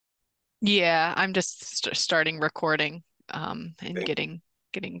Yeah, I'm just starting recording and Okay.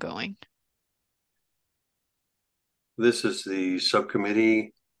 getting going. This is the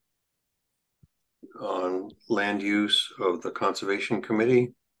subcommittee on land use of the Conservation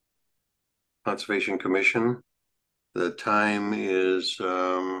Commission. The time is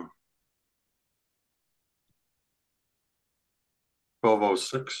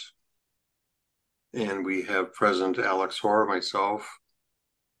 12:06, and we have present Alex Hoare, myself,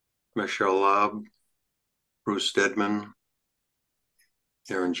 Michelle Lobb, Bruce Stedman,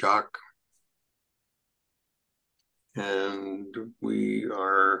 Aaron Jock, and we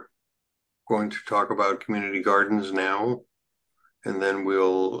are going to talk about community gardens now, and then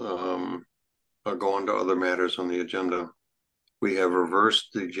I'll go on to other matters on the agenda. We have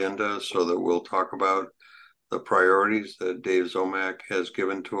reversed the agenda so that we'll talk about the priorities that Dave Zomack has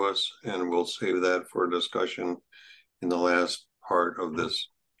given to us, and we'll save that for discussion in the last part of this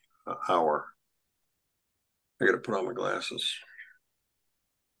hour. I got to put on my glasses.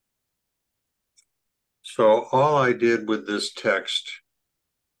 So all I did with this text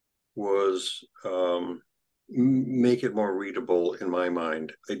was make it more readable in my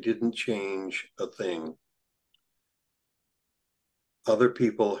mind. I didn't change a thing. Other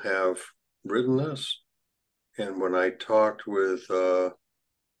people have written this, and when I talked with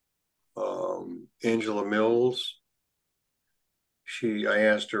Angela Mills, I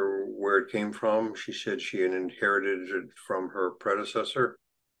asked her where it came from. She said she had inherited it from her predecessor,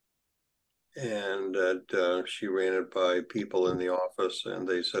 and that she ran it by people in the office, and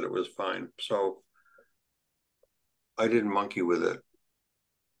they said it was fine. So I didn't monkey with it.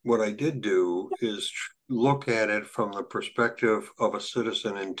 What I did do is look at it from the perspective of a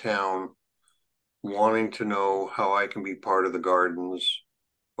citizen in town wanting to know how I can be part of the gardens,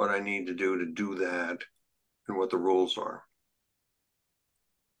 what I need to do that, and what the rules are.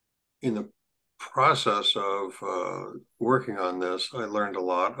 In the process of working on this, I learned a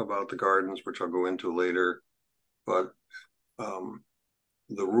lot about the gardens, which I'll go into later. But um,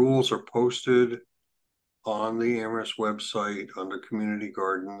 the rules are posted on the Amherst website under community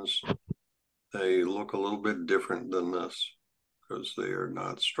gardens. They look a little bit different than this because they are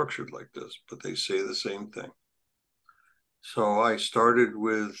not structured like this, but they say the same thing. So I started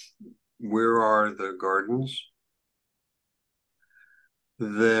with where are the gardens?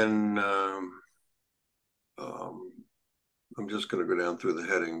 Then um, I'm just going to go down through the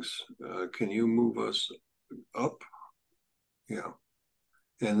headings. Can you move us up? Yeah.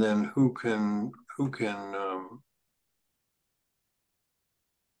 And then who can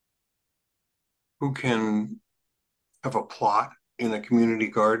have a plot in a community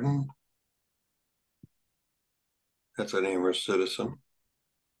garden? That's an Amherst citizen.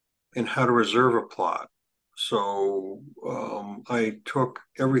 And how to reserve a plot. So I took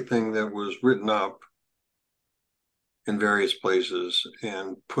everything that was written up in various places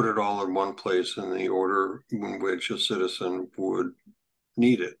and put it all in one place in the order in which a citizen would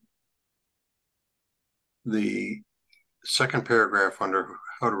need it. The second paragraph under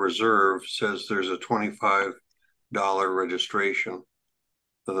how to reserve says there's a $25 registration.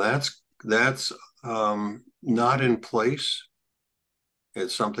 So that's not in place.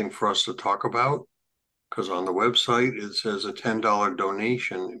 It's something for us to talk about because on the website it says a $10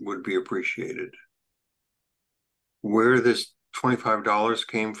 donation would be appreciated. Where this $25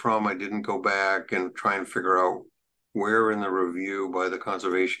 came from, I didn't go back and try and figure out where in the review by the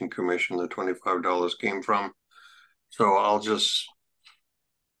Conservation Commission the $25 came from. So I'll just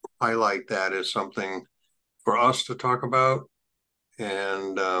highlight that as something for us to talk about,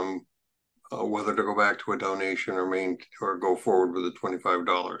 and whether to go back to a donation or go forward with the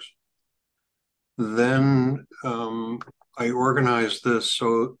 $25. Then I organized this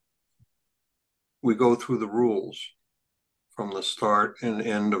so we go through the rules from the start and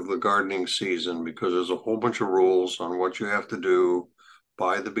end of the gardening season, because there's a whole bunch of rules on what you have to do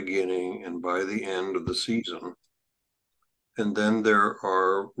by the beginning and by the end of the season. And then there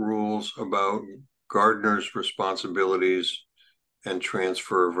are rules about gardeners' responsibilities and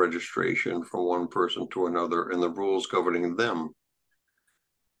transfer of registration from one person to another, and the rules governing them.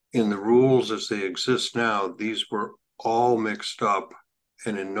 In the rules as they exist now, these were all mixed up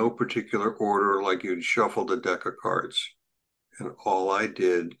and in no particular order, like you'd shuffled a deck of cards. And all I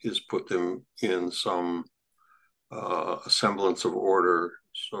did is put them in some semblance of order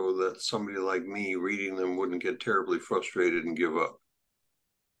so that somebody like me reading them wouldn't get terribly frustrated and give up.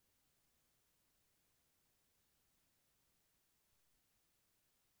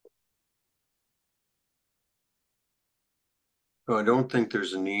 So I don't think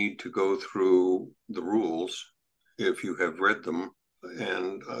there's a need to go through the rules if you have read them.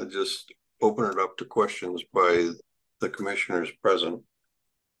 and just open it up to questions by the commissioners present.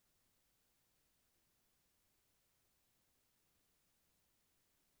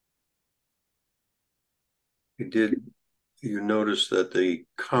 You notice that the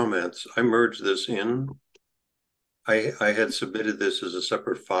comments, I merged this in. I had submitted this as a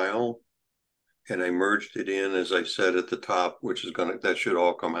separate file, and I merged it in, as I said at the top, which is that should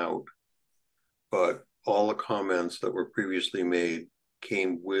all come out. But all the comments that were previously made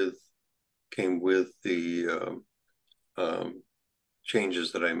came with the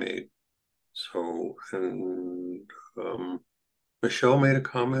changes that I made. So, and Michelle made a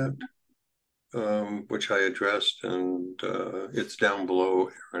comment, which I addressed, and it's down below.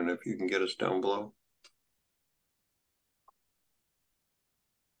 Aaron, if you can get us down below.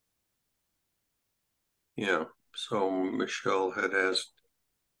 Yeah, so Michelle had asked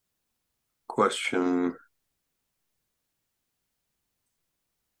a question.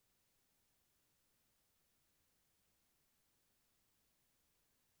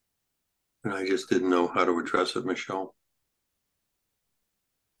 And I just didn't know how to address it, Michelle.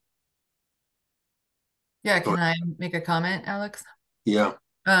 Yeah, Oh, can I make a comment, Alex? yeah.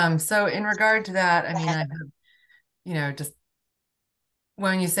 So in regard to that, I mean, I have, just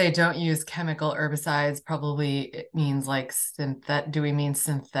when you say don't use chemical herbicides, probably it means like do we mean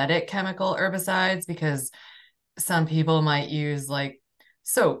synthetic chemical herbicides? Because some people might use like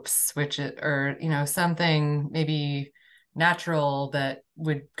soaps, or something maybe natural that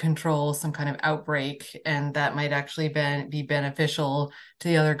would control some kind of outbreak, and that might actually be beneficial to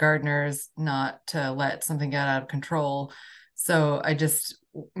the other gardeners, not to let something get out of control. So I just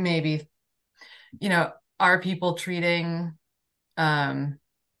maybe, are people treating um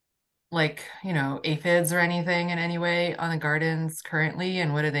like, aphids or anything in any way on the gardens currently,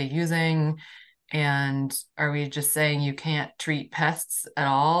 and what are they using? And are we just saying you can't treat pests at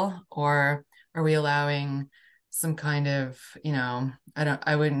all? Or are we allowing some kind of,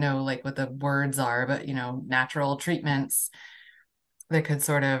 I wouldn't know like what the words are, but, natural treatments that could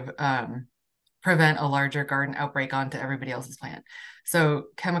sort of prevent a larger garden outbreak onto everybody else's plant. So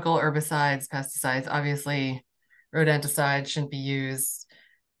chemical herbicides, pesticides, obviously rodenticides shouldn't be used.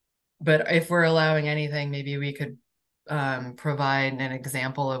 But if we're allowing anything, maybe we could provide an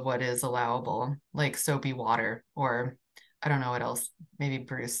example of what is allowable, like soapy water, or I don't know what else. Maybe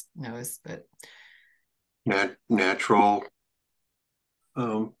Bruce knows, but Natural,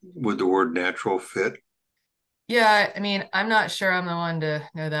 would the word natural fit? yeah, I mean, I'm not sure I'm the one to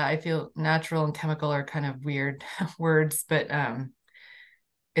know that. I feel natural and chemical are kind of weird words, but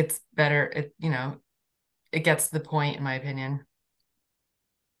it's better. It gets to the point, in my opinion.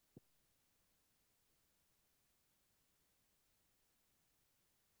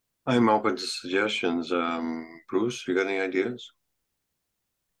 I'm open to suggestions. Bruce, you got any ideas?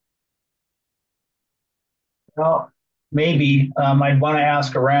 Well, maybe I'd want to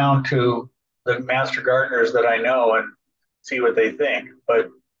ask around to the master gardeners that I know and see what they think, but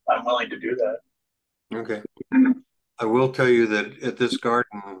I'm willing to do that. Okay. I will tell you that at this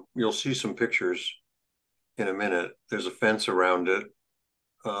garden, you'll see some pictures in a minute. There's a fence around it,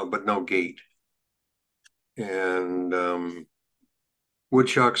 but no gate. And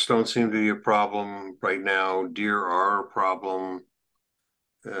woodchucks don't seem to be a problem right now. Deer are a problem,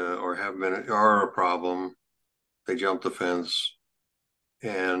 or have been are a problem. They jump the fence,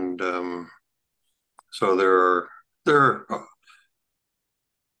 and so there are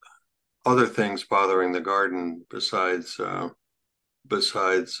other things bothering the garden besides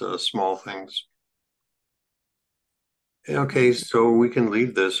small things. Okay, so we can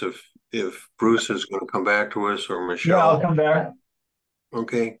leave this if Bruce is going to come back to us or Yeah, I'll Michelle. come back.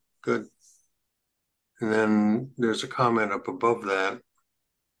 Okay, good. And then there's a comment up above that.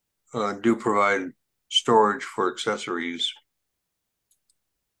 Do provide storage for accessories.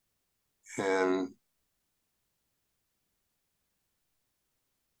 And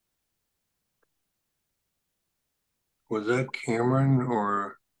was that Cameron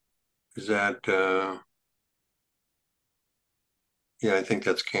or is that yeah, I think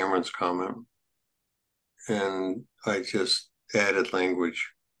that's Cameron's comment. And I just added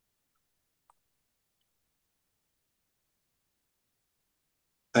language.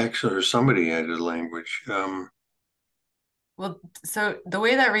 Actually, or somebody added language. Well, so the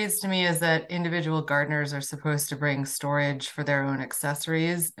way that reads to me is that individual gardeners are supposed to bring storage for their own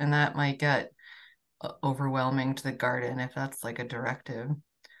accessories, and that might get overwhelming to the garden if that's like a directive.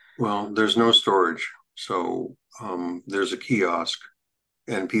 Well, there's no storage. So there's a kiosk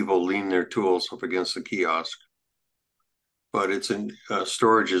and people lean their tools up against the kiosk. But it's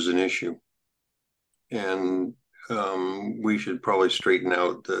storage is an issue. And we should probably straighten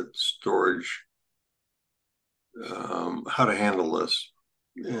out the storage, how to handle this,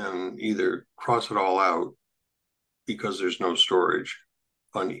 and either cross it all out because there's no storage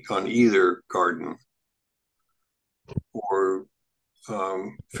on either garden, or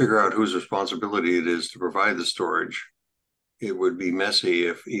figure out whose responsibility it is to provide the storage. It would be messy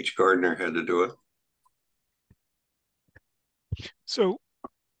if each gardener had to do it. So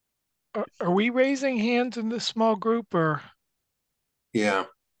are we raising hands in this small group, or Yeah.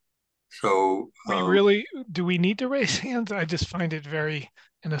 So do we need to raise hands? I just find it very,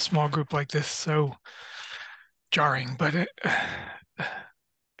 in a small group like this, so jarring, but it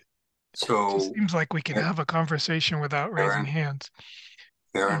just seems like we can have a conversation without raising hands.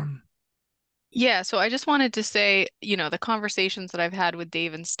 Aaron. Yeah, so I just wanted to say, the conversations that I've had with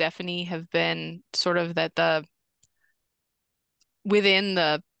Dave and Stephanie have been sort of that within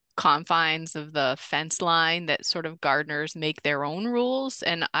the confines of the fence line that sort of gardeners make their own rules.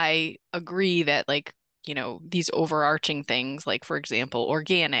 And I agree that these overarching things, like for example,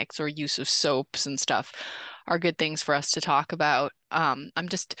 organics or use of soaps and stuff are good things for us to talk about. I'm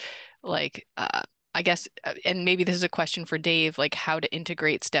just like, I guess, and maybe this is a question for Dave, like how to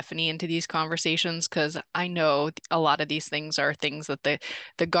integrate Stephanie into these conversations, because I know a lot of these things are things that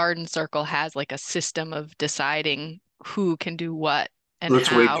the garden circle has like a system of deciding who can do what and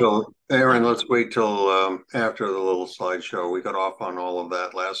Let's wait how. till, Aaron, let's wait till after the little slideshow. We got off on all of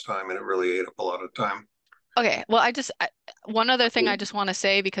that last time and it really ate up a lot of time. Okay, well, one other thing I just want to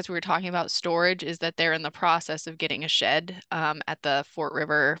say, because we were talking about storage, is that they're in the process of getting a shed at the Fort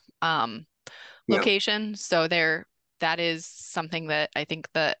River location. So that is something that I think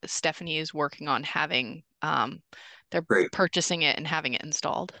that Stephanie is working on having. They're Great. purchasing it and having it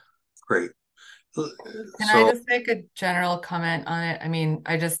installed. Great. Can I just make a general comment on it? I mean,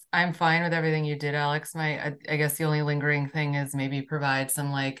 I'm fine with everything you did, Alex. I guess the only lingering thing is maybe provide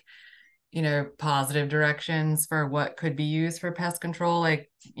some positive directions for what could be used for pest control, like,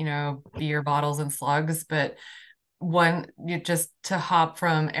 beer bottles and slugs. But just to hop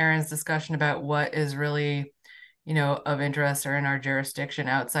from Aaron's discussion about what is really, of interest or in our jurisdiction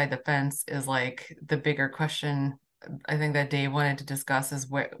outside the fence is like the bigger question I think that Dave wanted to discuss is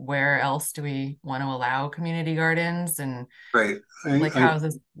where else do we want to allow community gardens, and right. how's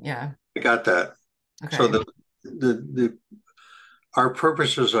this? Yeah. I got that. Okay. So our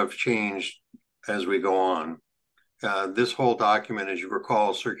purposes have changed as we go on. This whole document, as you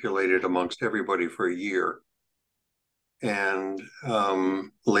recall, circulated amongst everybody for a year. And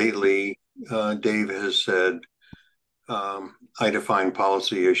lately, Dave has said, I define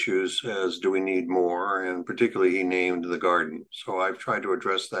policy issues as do we need more? And particularly he named the garden. So I've tried to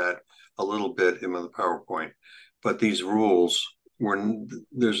address that a little bit in the PowerPoint. But these rules,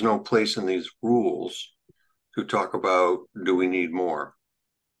 there's no place in these rules to talk about do we need more?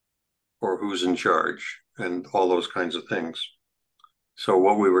 Or who's in charge and all those kinds of things. So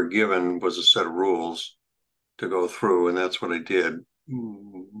what we were given was a set of rules to go through, and that's what I did.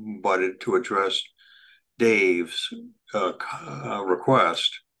 But to address Dave's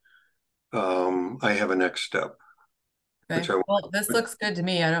request, I have a next step. Okay. Well, this looks good to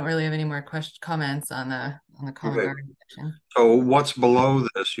me. I don't really have any more comments on the common garden section. So what's below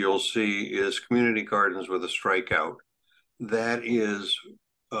this, you'll see, is community gardens with a strikeout. That is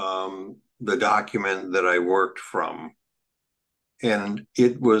the document that I worked from. And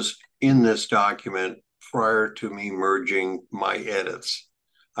it was in this document prior to me merging my edits.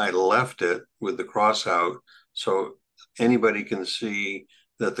 I left it with the cross out so anybody can see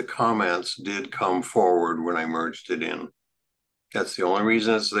that the comments did come forward when I merged it in. That's the only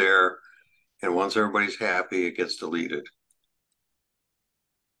reason it's there. And once everybody's happy, it gets deleted.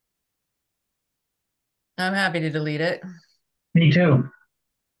 I'm happy to delete it. Me too.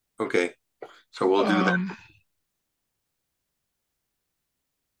 Okay, so we'll do that.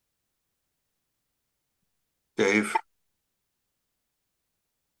 Dave?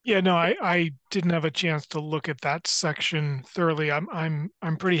 Yeah, no, I didn't have a chance to look at that section thoroughly. I'm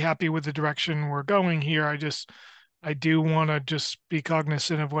pretty happy with the direction we're going here. I do want to just be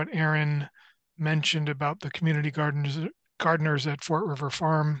cognizant of what Aaron mentioned about the community gardeners at Fort River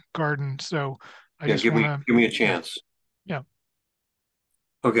Farm Garden. So I just give want to give me a chance. Yeah.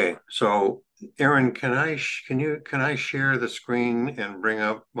 Okay, so Aaron, can I share the screen and bring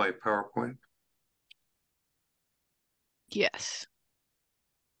up my PowerPoint? Yes.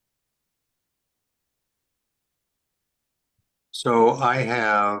 So I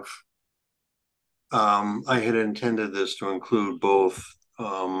had intended this to include both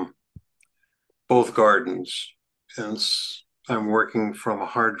gardens, and I'm working from a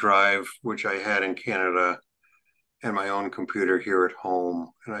hard drive which I had in Canada, and my own computer here at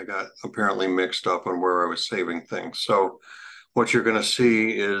home, and I got apparently mixed up on where I was saving things. So what you're going to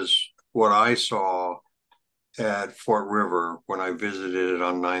see is what I saw at Fort River when I visited it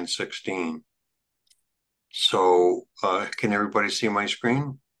on 9/16. So can everybody see my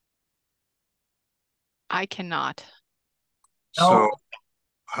screen? I cannot. So No.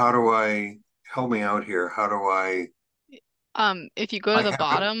 how do I, help me out here? How do I If you go to the have it?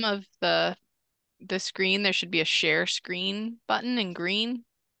 bottom of the screen, there should be a share screen button in green.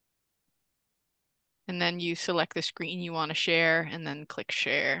 And then you select the screen you want to share and then click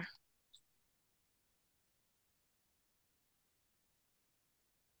share.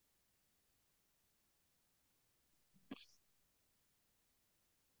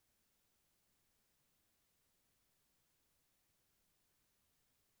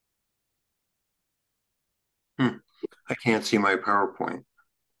 I can't see my PowerPoint.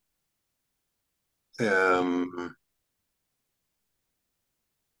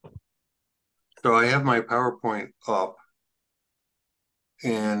 So I have my PowerPoint up,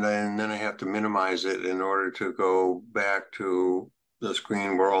 and then I have to minimize it in order to go back to the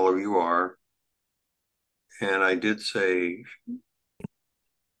screen where all of you are. And I did say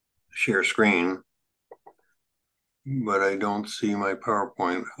share screen, but I don't see my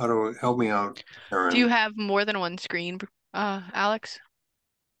PowerPoint. How do I, help me out, Do you Erin? have more than one screen, Alex?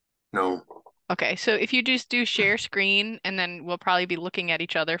 No. Okay, so if you just do share screen, and then we'll probably be looking at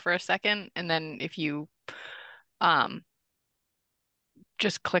each other for a second, and then if you um,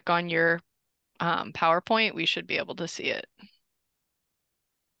 just click on your PowerPoint, we should be able to see it.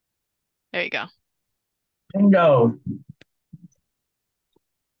 There you go. Bingo.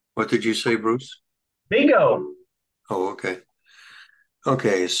 What did you say, Bruce? Bingo. Oh, okay.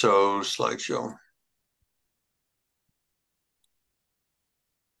 Okay, so slideshow.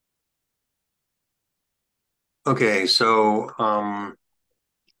 Okay, so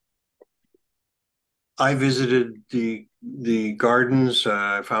I visited the gardens.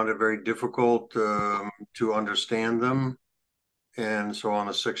 I found it very difficult to understand them, and so on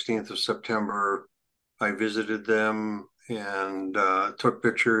the 16th of September, I visited them and took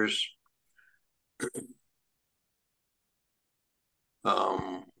pictures.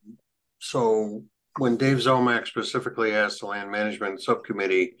 Um, so when Dave Zomack specifically asked the Land Management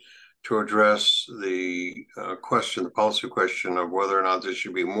Subcommittee to address the question, the policy question of whether or not there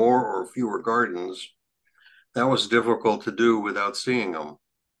should be more or fewer gardens, that was difficult to do without seeing them.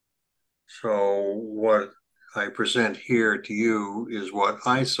 So what I present here to you is what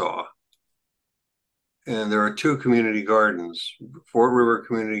I saw. And there are two community gardens, Fort River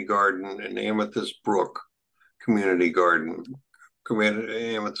Community Garden and Amethyst Brook Community Garden,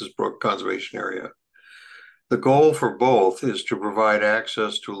 Amethyst Brook Conservation Area. The goal for both is to provide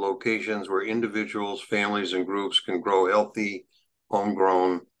access to locations where individuals, families, and groups can grow healthy,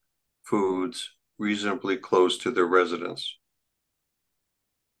 homegrown foods reasonably close to their residence.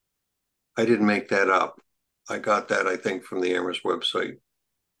 I didn't make that up. I got that, I think, from the Amherst website.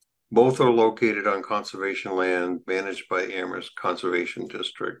 Both are located on conservation land managed by Amherst Conservation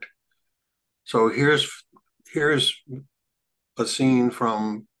District. So here's a scene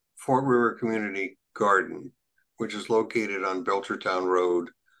from Fort River Community Garden, which is located on Belchertown Road,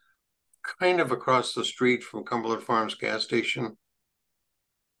 kind of across the street from Cumberland Farms gas station.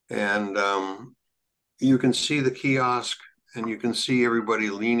 And you can see the kiosk, and you can see everybody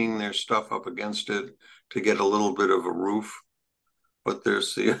leaning their stuff up against it to get a little bit of a roof. But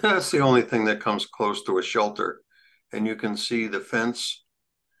there's that's the only thing that comes close to a shelter. And you can see the fence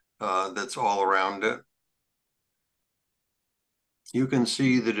that's all around it. You can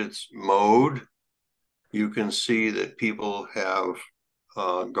see that it's mowed. You can see that people have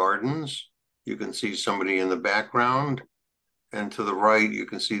gardens. You can see somebody in the background. And to the right, you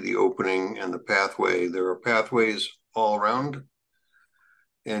can see the opening and the pathway. There are pathways all around.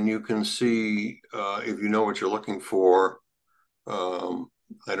 And you can see, if you know what you're looking for,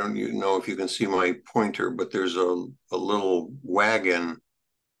 I don't know if you can see my pointer, but there's a little wagon,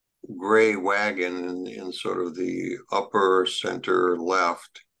 gray wagon in sort of the upper center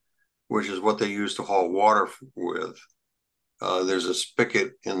left, which is what they use to haul water with. There's a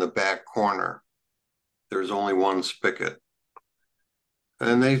spigot in the back corner. There's only one spigot.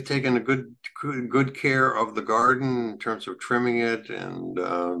 And they've taken a good care of the garden in terms of trimming it, and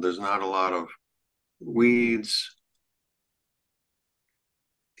there's not a lot of weeds.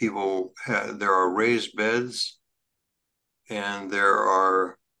 There are raised beds, and there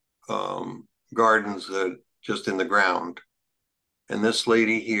are gardens that just in the ground. And this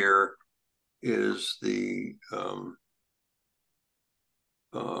lady here is the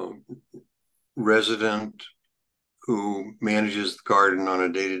resident who manages the garden on a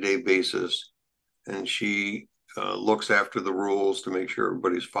day-to-day basis, and she looks after the rules to make sure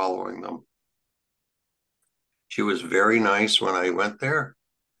everybody's following them. She was very nice when I went there,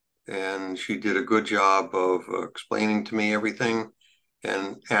 and she did a good job of explaining to me everything.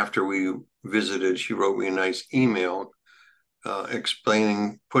 And after we visited, she wrote me a nice email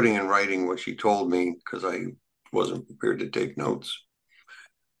explaining, putting in writing what she told me, because I wasn't prepared to take notes.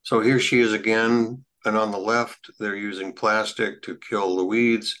 So here she is again, and on the left, they're using plastic to kill the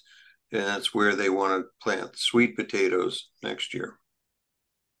weeds, and that's where they want to plant sweet potatoes next year.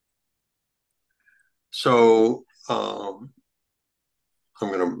 So I'm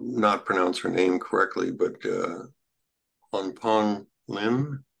going to not pronounce her name correctly, but Pong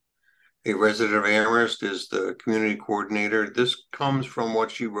Lin, a resident of Amherst, is the community coordinator. This comes from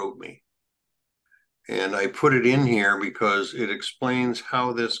what she wrote me. And I put it in here because it explains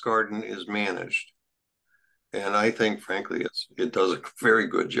how this garden is managed. And I think, frankly, it does a very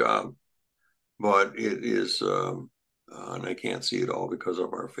good job. But it is, and I can't see it all because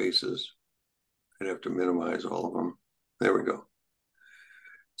of our faces. I'd have to minimize all of them. There we go.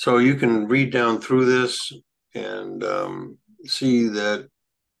 So you can read down through this and see that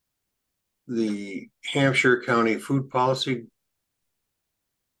the Hampshire County Food Policy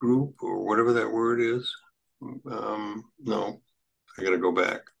Group, or whatever that word is, no, I got to go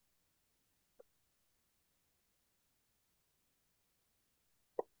back.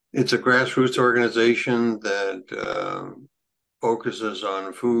 It's a grassroots organization that focuses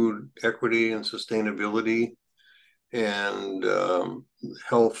on food equity and sustainability, and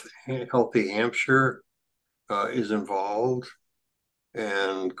Healthy Hampshire is involved,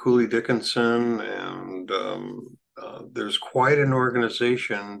 and Cooley Dickinson, and there's quite an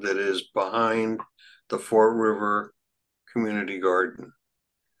organization that is behind the Fort River Community Garden.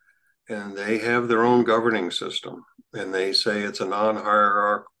 And they have their own governing system, and they say it's a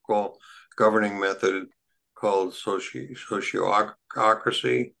non-hierarchical governing method called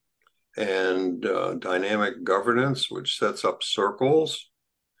sociocracy and dynamic governance, which sets up circles,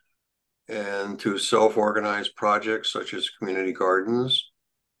 and to self-organized projects such as community gardens.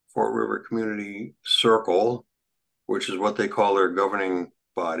 Fort River Community Circle, which is what they call their governing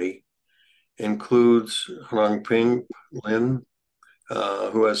body, includes Hung Ping Lin,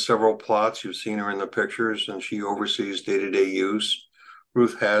 who has several plots. You've seen her in the pictures, and she oversees day-to-day use.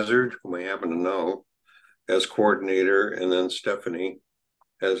 Ruth Hazard, whom I happen to know, as coordinator, and then Stephanie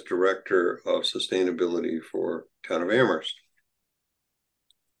as director of sustainability for Town of Amherst.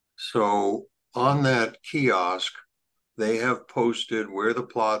 So on that kiosk, they have posted where the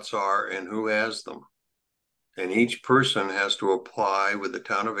plots are and who has them. And each person has to apply with the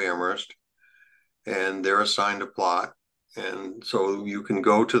Town of Amherst, and they're assigned a plot. And so you can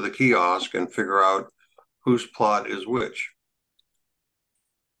go to the kiosk and figure out whose plot is which.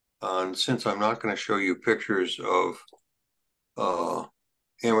 And since I'm not going to show you pictures of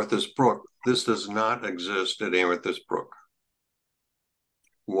Amethyst Brook, this does not exist at Amethyst Brook.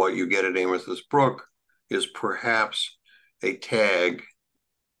 What you get at Amethyst Brook is perhaps a tag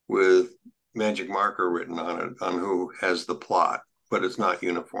with magic marker written on it on who has the plot, but it's not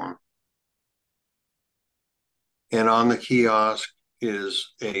uniform. And on the kiosk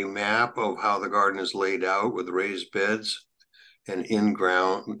is a map of how the garden is laid out with raised beds and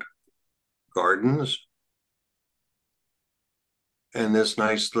in-ground gardens. And this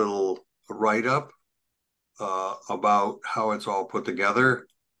nice little write-up about how it's all put together.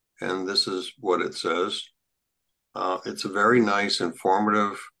 And this is what it says. It's a very nice,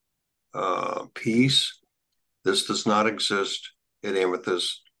 informative piece. This does not exist at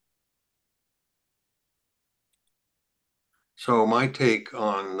Amethyst. So my take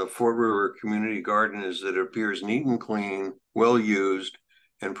on the Fort River Community Garden is that it appears neat and clean, well used,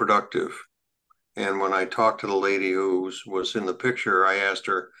 and productive. And when I talked to the lady who was in the picture, I asked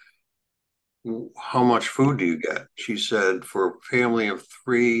her, how much food do you get? She said for a family of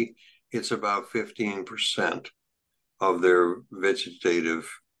 3, it's about 15% of their vegetative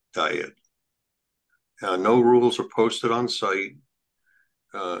diet. No rules are posted on site.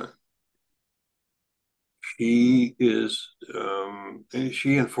 She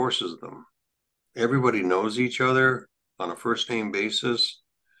enforces them. Everybody knows each other on a first name basis.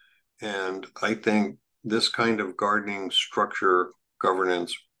 And I think this kind of gardening structure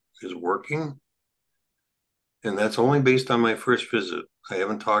governance is working. And that's only based on my first visit. I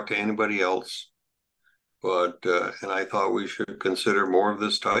haven't talked to anybody else, but, and I thought we should consider more of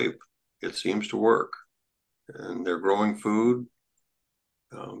this type. It seems to work. And they're growing food.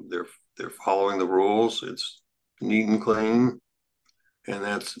 They're following the rules. It's neat and clean. And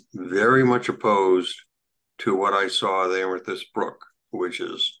that's very much opposed to what I saw there with this brook, which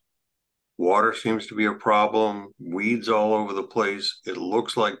is water seems to be a problem, weeds all over the place. It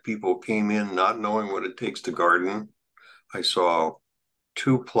looks like people came in not knowing what it takes to garden. I saw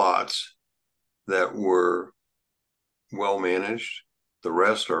 2 plots that were well managed. The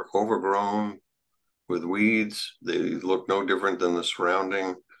rest are overgrown with weeds. They look no different than the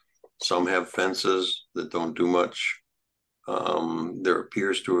surrounding. Some have fences that don't do much. There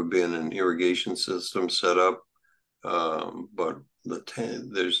appears to have been an irrigation system set up, but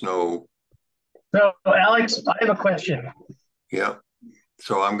there's no. So, Alex, I have a question. Yeah.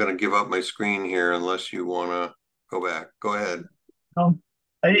 So I'm going to give up my screen here unless you want to go back. Go ahead.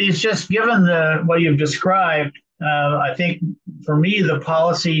 It's just given what you've described. I think for me, the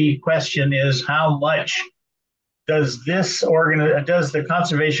policy question is how much does the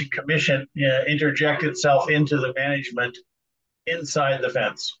Conservation Commission interject itself into the management inside the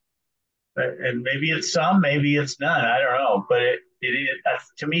fence? And maybe it's some, maybe it's none. I don't know. But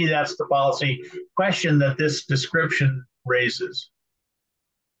to me, that's the policy question that this description raises.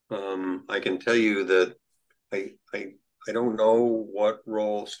 I can tell you that I don't know what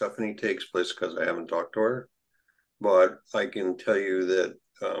role Stephanie takes place because I haven't talked to her, but I can tell you that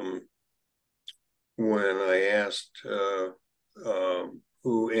when I asked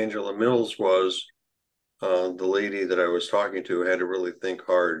who Angela Mills was, the lady that I was talking to had to really think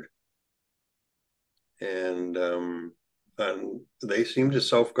hard. And they seem to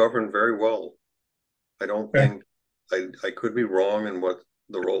self-govern very well. I don't think, I could be wrong in what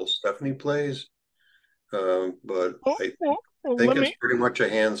the role Stephanie plays, but I think it's pretty much a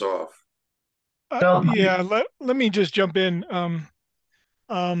hands-off. Yeah, let me just jump in.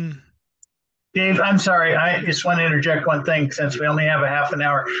 Dave, I'm sorry. I just want to interject one thing since we only have a half an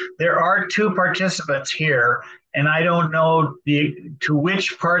hour. There are 2 participants here, and I don't know to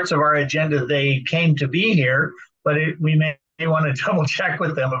which parts of our agenda they came to be here, but we may want to double check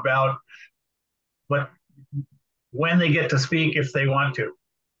with them about when they get to speak if they want to.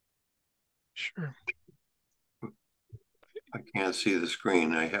 Sure. I can't see the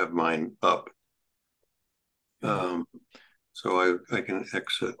screen. I have mine up. So I can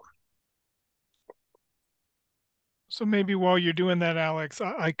exit. So maybe while you're doing that, Alex,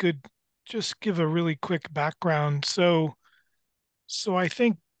 I could just give a really quick background. So I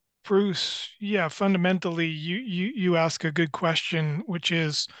think, Bruce, yeah, fundamentally, you ask a good question, which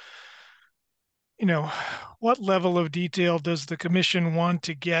is, what level of detail does the commission want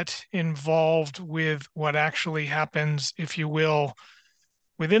to get involved with what actually happens, if you will,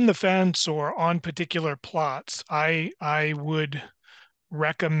 within the fence or on particular plots? I would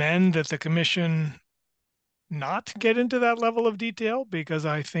recommend that the commission not get into that level of detail because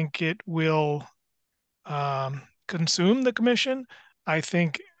I think it will consume the commission. I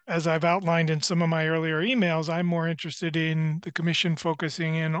think, as I've outlined in some of my earlier emails, I'm more interested in the commission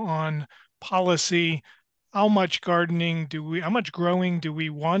focusing in on policy. How much growing do we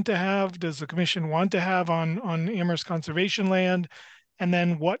want to have? Does the commission want to have on Amherst conservation land? And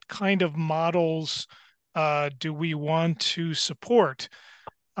then what kind of models do we want to support?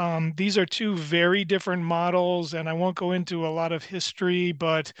 These are 2 very different models, and I won't go into a lot of history,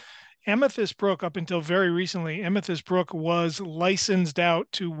 but Amethyst Brook, up until very recently, Amethyst Brook was licensed out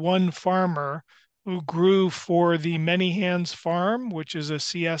to one farmer who grew for the Many Hands Farm, which is a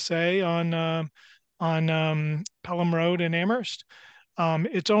CSA on Pelham Road in Amherst.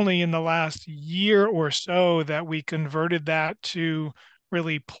 It's only in the last year or so that we converted that to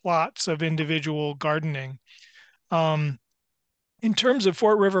really plots of individual gardening. In terms of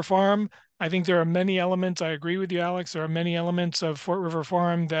Fort River Farm, I think there are many elements. I agree with you, Alex. There are many elements of Fort River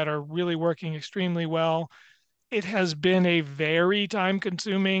Farm that are really working extremely well. It has been a very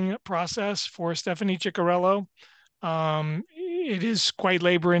time-consuming process for Stephanie Ciccarello. It is quite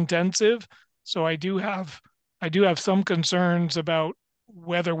labor-intensive, so I do have some concerns about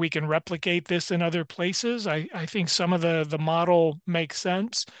whether we can replicate this in other places. I think some of the model makes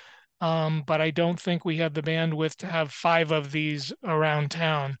sense. But I don't think we have the bandwidth to have 5 of these around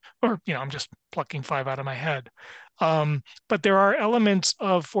town, or, I'm just plucking 5 out of my head. But there are elements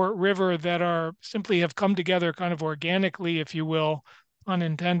of Fort River that simply have come together kind of organically, if you will,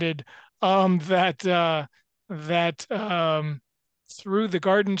 unintended, that through the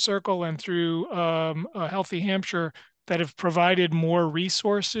Garden Circle and through a Healthy Hampshire that have provided more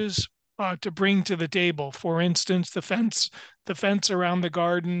resources to bring to the table. For instance, the fence around the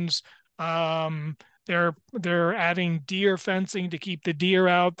gardens. They're adding deer fencing to keep the deer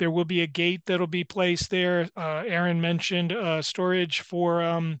out. There will be a gate that'll be placed there. Aaron mentioned storage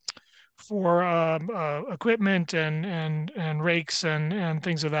for equipment and rakes and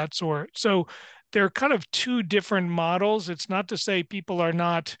things of that sort. So they're kind of two different models. It's not to say people are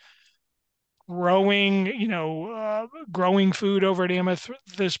not growing food over at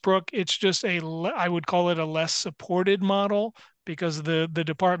Amethyst Brook. It's just I would call it a less supported model, because the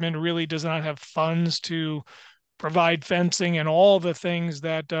department really does not have funds to provide fencing and all the things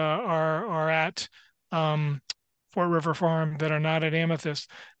that are at Fort River Farm that are not at Amethyst.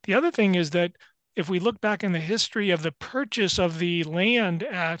 The other thing is that if we look back in the history of the purchase of the land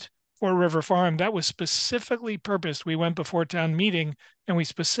at Fort River Farm, that was specifically purposed. We went before town meeting and we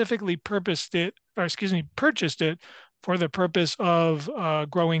specifically purchased it for the purpose of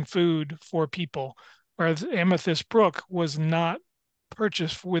growing food for people, whereas Amethyst Brook was not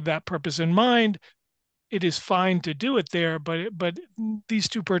purchased with that purpose in mind. It is fine to do it there, but these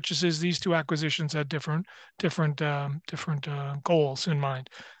two purchases, these two acquisitions had different goals in mind.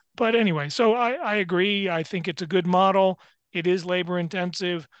 But anyway, so I agree. I think it's a good model. It is labor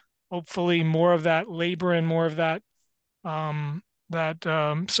intensive. Hopefully, more of that labor and more of that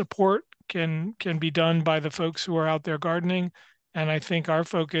support can be done by the folks who are out there gardening. And I think our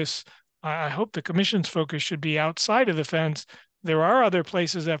focus, I hope the commission's focus, should be outside of the fence. There are other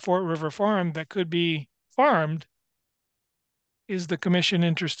places at Fort River Farm that could be farmed. Is the commission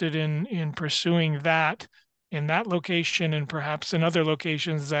interested in pursuing that in that location and perhaps in other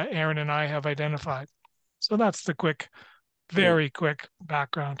locations that Aaron and I have identified? So that's the very quick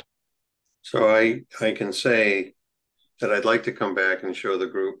background. So I can say that I'd like to come back and show the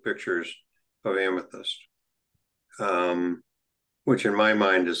group pictures of Amethyst, which in my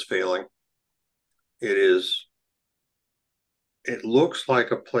mind is failing. It looks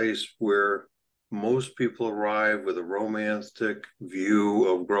like a place where most people arrive with a romantic view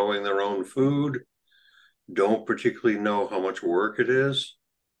of growing their own food, don't particularly know how much work it is.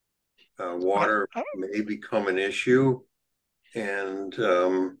 Water may become an issue, and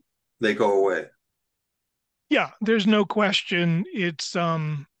they go away. Yeah, there's no question. It's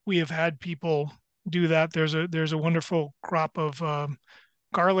we have had people do that. There's a wonderful crop of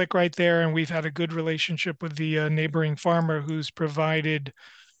garlic right there, and we've had a good relationship with the neighboring farmer who's provided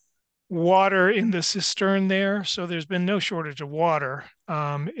water in the cistern there. So there's been no shortage of water.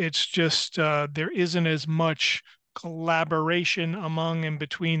 It's just there isn't as much collaboration among and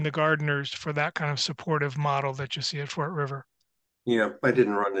between the gardeners for that kind of supportive model that you see at Fort River. Yeah, I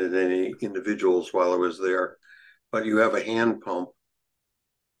didn't run into any individuals while I was there, but you have a hand pump,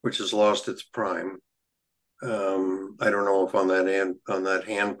 which has lost its prime. I don't know if on that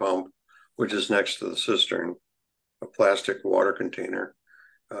hand pump, which is next to the cistern, a plastic water container,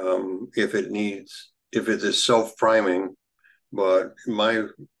 if it is self-priming, but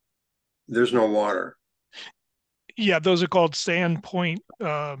there's no water. Yeah, those are called sand point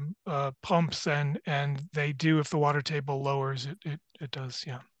pumps, and they do, if the water table lowers, it does.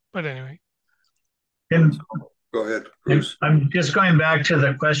 Yeah, but anyway. Go ahead, Bruce. I'm just going back to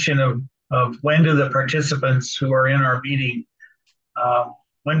the question of when do the participants who are in our meeting,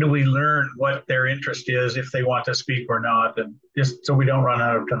 when do we learn what their interest is, if they want to speak or not, and just so we don't run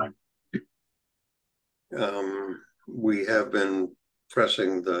out of time. We have been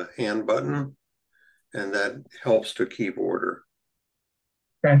pressing the hand button, and that helps to keep order.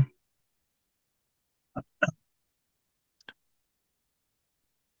 Okay.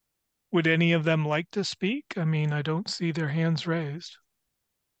 Would any of them like to speak? I mean, I don't see their hands raised.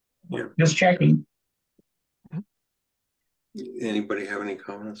 Yeah. Just checking. Anybody have any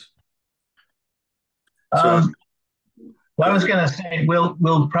comments? Well, I was going to say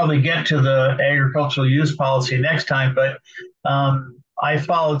we'll probably get to the agricultural use policy next time, but I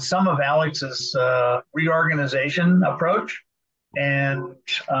followed some of Alex's reorganization approach, and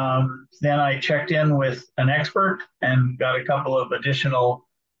then I checked in with an expert and got a couple of additional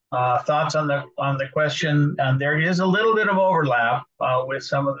thoughts on the question. And there is a little bit of overlap with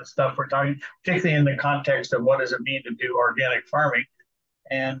some of the stuff we're talking, particularly in the context of what does it mean to do organic farming,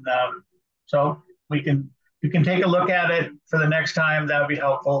 and so you can take a look at it for the next time. That would be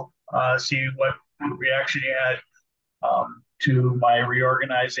helpful. See what reaction you had to my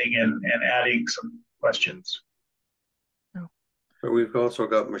reorganizing and adding some questions. But we've also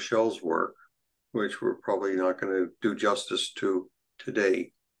got Michelle's work, which we're probably not going to do justice to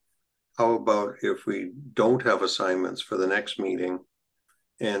today. How about if we don't have assignments for the next meeting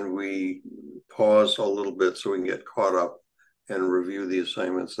and we pause a little bit so we can get caught up and review the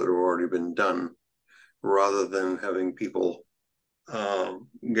assignments that have already been done, rather than having people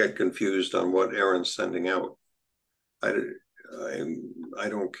get confused on what Aaron's sending out. I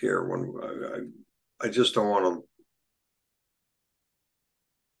don't care I just don't want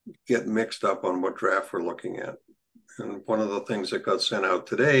to get mixed up on what draft we're looking at. And one of the things that got sent out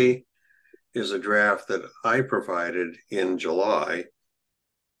today is a draft that I provided in July,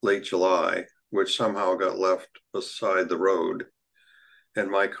 late July, which somehow got left beside the road, and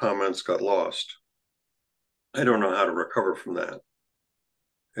my comments got lost. I don't know how to recover from that.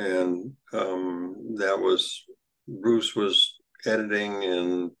 And that was, Bruce was editing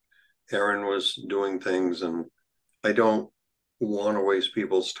and Aaron was doing things, and I don't want to waste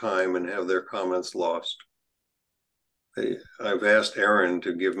people's time and have their comments lost. I've asked Aaron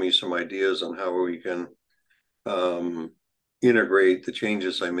to give me some ideas on how we can integrate the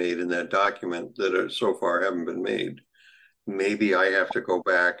changes I made in that document that are, so far haven't been made. Maybe I have to go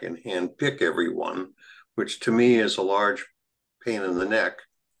back and hand pick everyone, which to me is a large pain in the neck.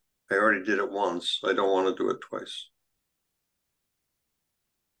 I already did it once. I don't want to do it twice.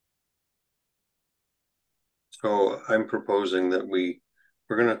 So I'm proposing that we're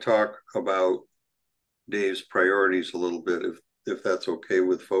going to talk about Dave's priorities a little bit, if that's okay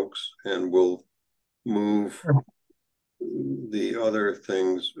with folks, and we'll move the other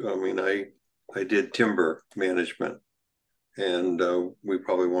things. I mean, I did timber management, and we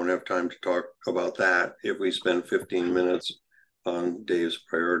probably won't have time to talk about that if we spend 15 minutes on Dave's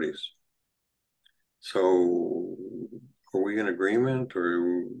priorities. So are we in agreement,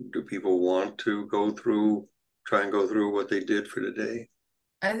 or do people want to try and go through what they did for today?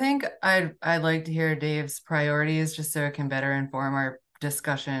 I think I'd like to hear Dave's priorities just so it can better inform our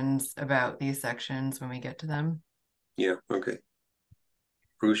discussions about these sections when we get to them. Yeah, okay.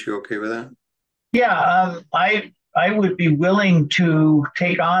 Bruce, you okay with that? Yeah, I would be willing to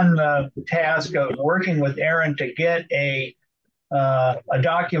take on the task of working with Aaron to get a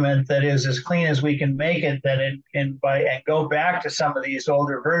document that is as clean as we can make it, that it can and go back to some of these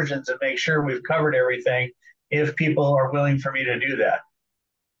older versions and make sure we've covered everything, if people are willing for me to do that.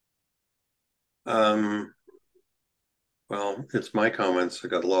 Well, it's my comments that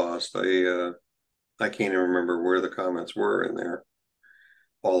got lost. I can't even remember where the comments were in there,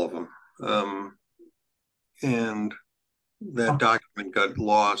 all of them. And that document got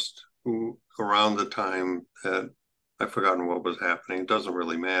lost around the time that I've forgotten what was happening. It doesn't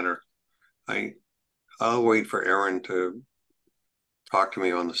really matter. I'll wait for Aaron to talk to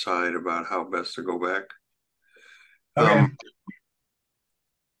me on the side about how best to go back. Okay.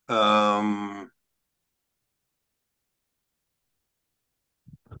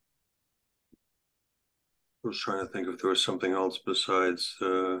 I was trying to think if there was something else besides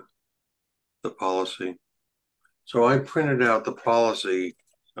the policy. So I printed out the policy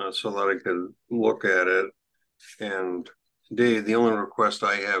so that I could look at it. And Dave, the only request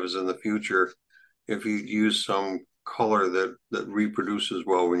I have is in the future, if you use some color that reproduces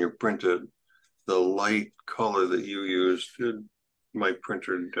well when you print it, the light color that you used, my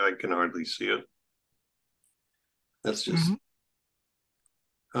printer, I can hardly see it. That's just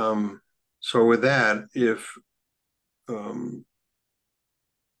so with that, if and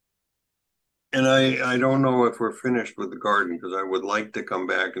I don't know if we're finished with the garden, because I would like to come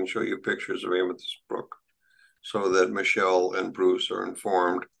back and show you pictures of Amethyst Brook so that Michelle and Bruce are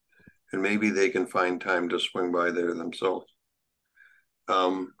informed, and maybe they can find time to swing by there themselves.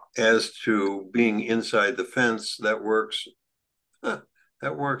 As to being inside the fence, that works.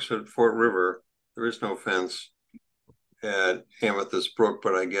 That works at Fort River. There is no fence at Amethyst Brook,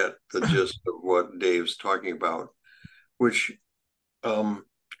 but I get the gist of what Dave's talking about, which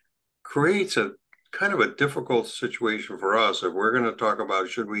creates a kind of a difficult situation for us if we're going to talk about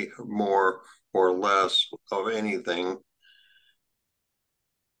should we have more or less of anything.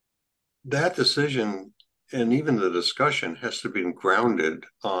 That decision and even the discussion has to be grounded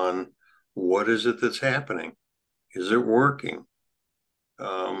on what is it that's happening? Is it working?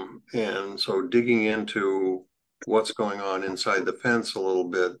 And so digging into what's going on inside the fence a little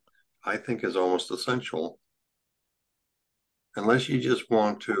bit, I think is almost essential. Unless you just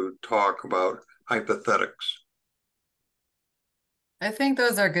want to talk about hypothetics. I think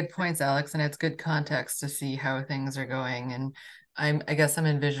those are good points, Alex, and it's good context to see how things are going. And I guess I'm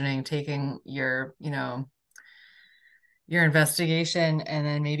envisioning taking your investigation and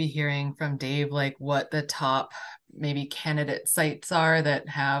then maybe hearing from Dave, like what the top maybe candidate sites are that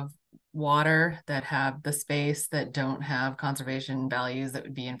have water, that have the space, that don't have conservation values that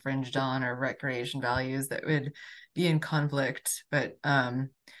would be infringed on, or recreation values that would be in conflict. But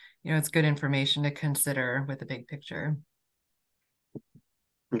it's good information to consider with the big picture.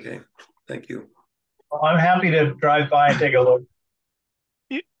 Okay, thank you. Well, I'm happy to drive by and take a look.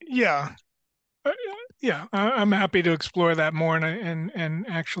 Yeah. I'm happy to explore that more and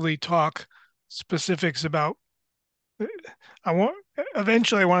actually talk specifics about.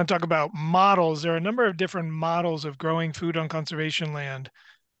 Eventually I want to talk about models. There are a number of different models of growing food on conservation land,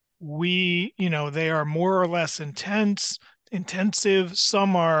 they are more or less intensive.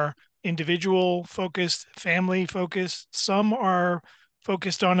 Some are individual focused, family focused. Some are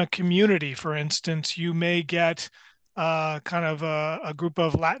focused on a community. For instance, you may get kind of a group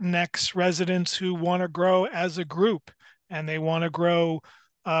of Latinx residents who want to grow as a group, and they want to grow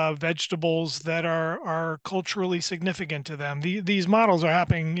vegetables that are culturally significant to them. These models are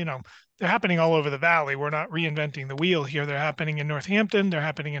happening, they're happening all over the valley. We're not reinventing the wheel here. They're happening in Northampton, they're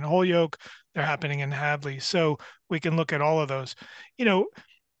happening in Holyoke, they're happening in Hadley. So we can look at all of those.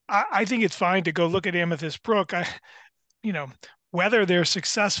 I think it's fine to go look at Amethyst Brook. You know, whether they're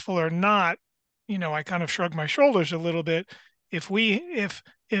successful or not, I kind of shrug my shoulders a little bit.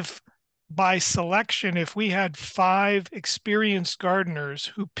 If by selection, if we had 5 experienced gardeners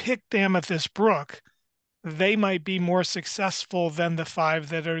who picked Amethyst Brook, they might be more successful than the 5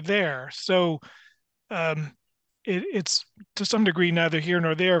 that are there. So um, it's to some degree neither here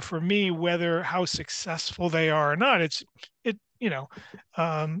nor there for me whether how successful they are or not.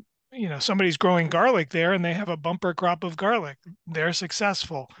 Um, somebody's growing garlic there and they have a bumper crop of garlic. They're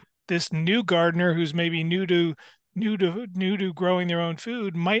successful. This new gardener who's maybe new to growing their own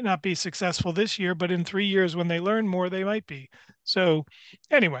food might not be successful this year, but in 3 years when they learn more, they might be. So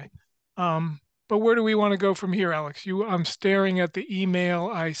anyway, but where do we want to go from here, Alex? I'm staring at the email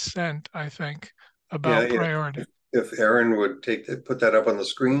I sent, I think, about priority. If Aaron would put that up on the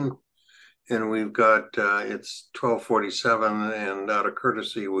screen. And we've got, it's 12:47, and out of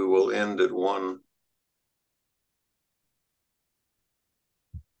courtesy, we will end at 1.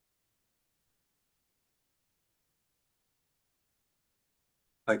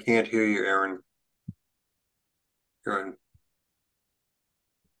 I can't hear you, Aaron. Aaron.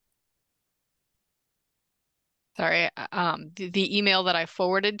 Sorry, the email that I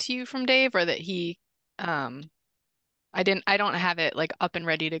forwarded to you from Dave, or that he, I don't have it like up and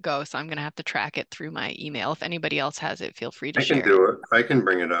ready to go, so I'm gonna have to track it through my email. If anybody else has it, feel free to share. I can do it. I can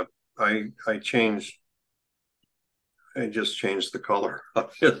bring it up. I just changed the color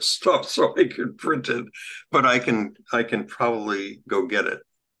of his stuff so I could print it, but I can probably go get it.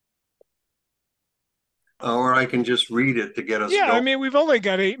 Or I can just read it to get us going. I mean, we've only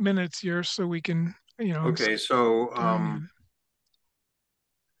got 8 minutes here, so we can, Okay, so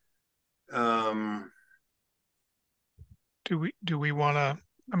do we want to?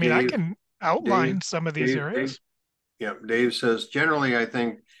 I mean, I can outline some of these areas. Dave says, generally, I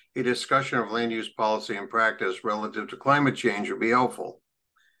think a discussion of land use policy and practice relative to climate change would be helpful.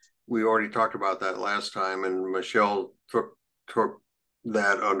 We already talked about that last time, and Michelle took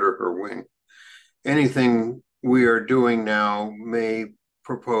that under her wing. Anything we are doing now may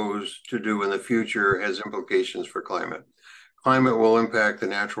propose to do in the future has implications for climate. Climate will impact the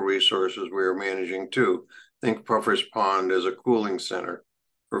natural resources we are managing too. Think Puffer's Pond as a cooling center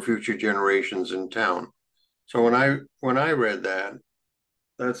for future generations in town. So when I read that,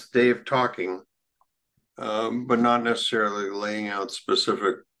 that's Dave talking, but not necessarily laying out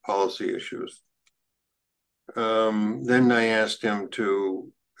specific policy issues. Then I asked him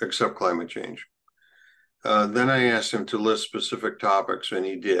to accept climate change. Then I asked him to list specific topics, and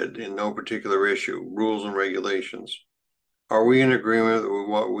he did, in no particular issue, rules and regulations. Are we in agreement with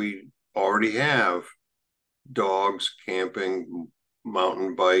what we already have? Dogs, camping,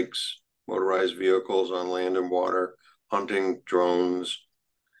 mountain bikes, motorized vehicles on land and water, hunting, drones.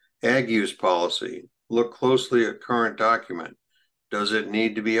 Ag use policy. Look closely at current document. Does it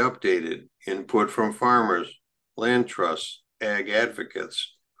need to be updated? Input from farmers, land trusts, ag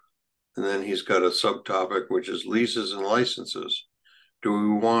advocates. And then he's got a subtopic, which is leases and licenses. Do we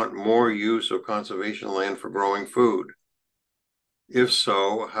want more use of conservation land for growing food? If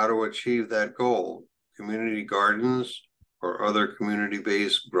so, how to achieve that goal? Community gardens or other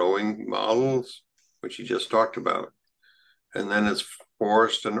community-based growing models, which he just talked about. And then it's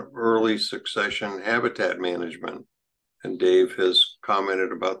forest and early succession habitat management. And Dave has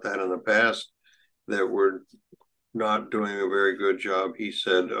commented about that in the past, that we're not doing a very good job, he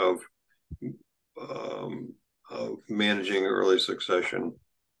said, of managing early succession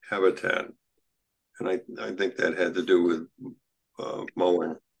habitat. And I think that had to do with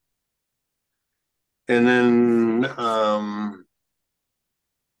mowing. And then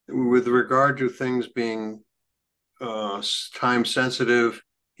with regard to things being time sensitive,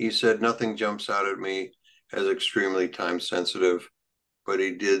 he said nothing jumps out at me as extremely time sensitive, but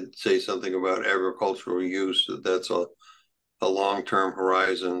he did say something about agricultural use, that's a long-term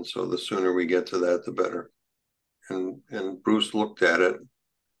horizon, so the sooner we get to that, the better. And Bruce looked at it,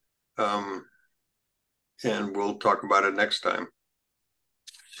 and we'll talk about it next time.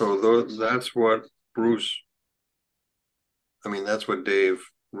 So that's what that's what Dave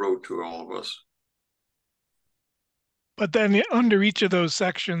wrote to all of us. But then under each of those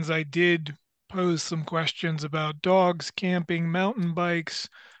sections, I did pose some questions about dogs, camping, mountain bikes,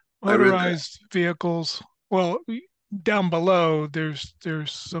 I read that. motorized vehicles. Well, down below, there's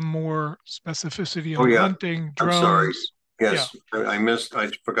some more specificity Oh on yeah, hunting, I'm sorry. drones. Yeah, Yes, I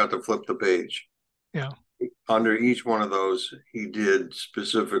forgot to flip the page. yeah. Under each one of those, he did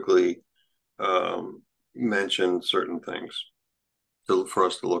specifically mention certain things for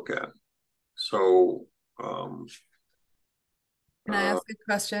us to look at. So, Can I ask a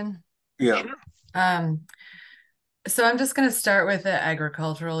question? yeah, Sure. Um, so I'm just going to start with the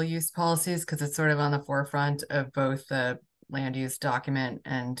agricultural use policies because it's sort of on the forefront of both the land use document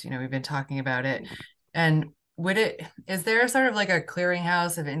and, we've been talking about it. And is there sort of like a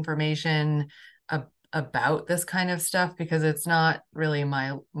clearinghouse of information about this kind of stuff? Because it's not really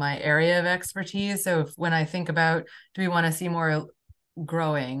my area of expertise. So when I think about, do we want to see more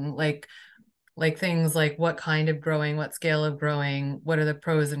growing, like things like what kind of growing, what scale of growing, what are the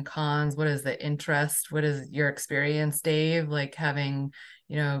pros and cons, what is the interest, what is your experience, Dave, like having,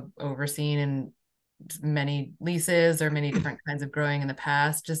 overseen in many leases or many different kinds of growing in the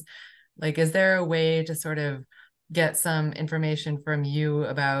past, just like, is there a way to sort of get some information from you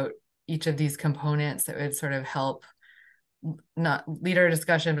about each of these components that would sort of help not lead our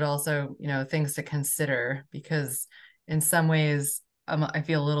discussion, but also, things to consider? Because in some ways, I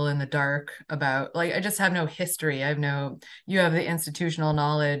feel a little in the dark about, like, I just have no history. You have the institutional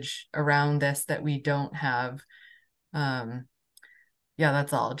knowledge around this that we don't have. Yeah,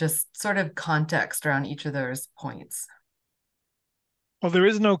 that's all. Just sort of context around each of those points. Well, there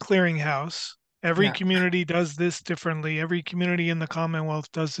is no clearinghouse. Every Yeah. community does this differently. Every community in the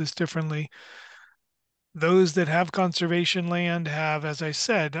Commonwealth does this differently. Those that have conservation land have, as I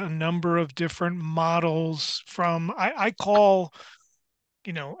said, a number of different models from, I call,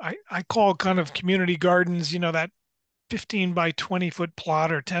 I call kind of community gardens, that 15 by 20 foot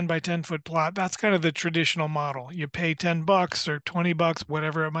plot or 10 by 10 foot plot. That's kind of the traditional model. You pay $10 or $20,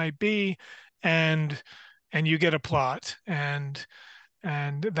 whatever it might be, and you get a plot. And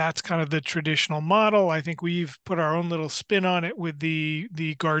that's kind of the traditional model. I think we've put our own little spin on it with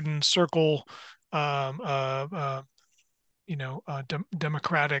the garden circle, um, uh, uh,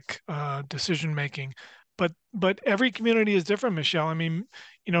 democratic decision making. But every community is different, Michelle. I mean,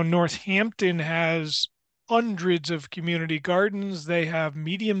 Northampton has hundreds of community gardens. They have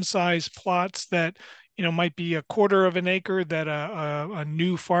medium-sized plots that might be a quarter of an acre that a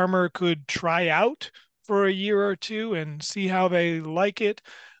new farmer could try out for a year or two and see how they like it.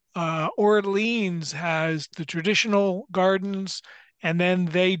 Orleans has the traditional gardens, and then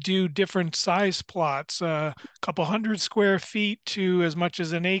they do different size plots, a couple hundred square feet to as much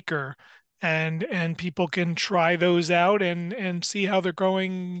as an acre, and people can try those out and see how their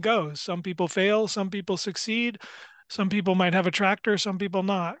growing goes. Some people fail, some people succeed, some people might have a tractor, some people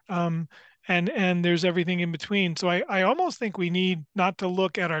not. And there's everything in between. So I almost think we need not to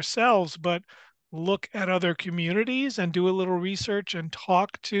look at ourselves, but look at other communities and do a little research and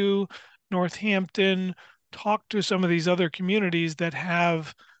talk to Northampton, talk to some of these other communities that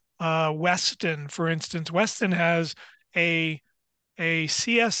have Weston, for instance. Weston has a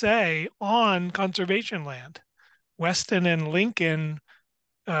CSA on conservation land. Weston and Lincoln,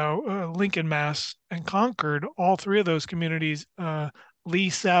 Lincoln, Mass, and Concord, all three of those communities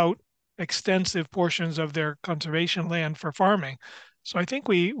lease out extensive portions of their conservation land for farming. So I think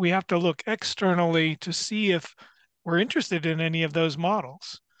we have to look externally to see if we're interested in any of those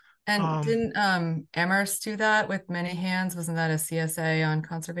models. And didn't Amherst do that with Many Hands? Wasn't that a CSA on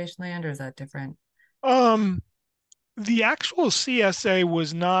conservation land, or is that different? The actual CSA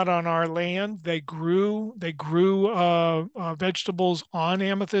was not on our land. They grew vegetables on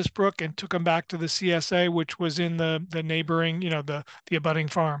Amethyst Brook and took them back to the CSA, which was in the neighboring, the abutting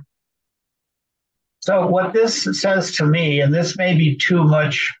farm. So what this says to me, and this may be too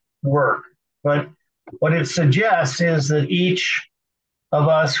much work, but what it suggests is that each of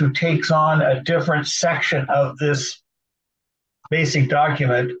us who takes on a different section of this basic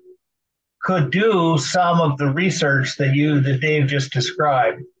document could do some of the research that Dave just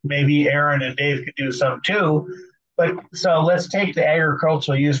described. Maybe Aaron and Dave could do some too. But so let's take the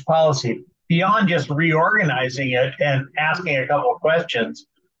agricultural use policy. Beyond just reorganizing it and asking a couple of questions,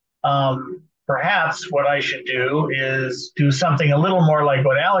 perhaps what I should do is do something a little more like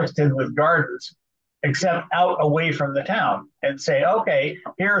what Alex did with gardens, except out away from the town, and say, okay,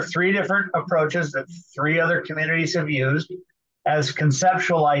 here are three different approaches that three other communities have used as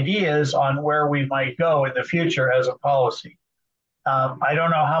conceptual ideas on where we might go in the future as a policy. I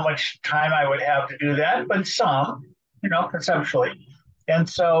don't know how much time I would have to do that, but some, conceptually. And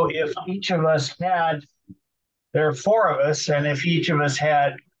so if each of us had, there are four of us, and if each of us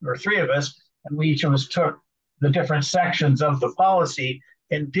had, or three of us, and we each of us took the different sections of the policy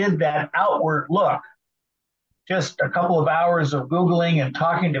and did that outward look, just a couple of hours of Googling and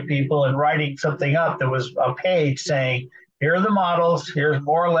talking to people and writing something up that was a page saying, here are the models, here's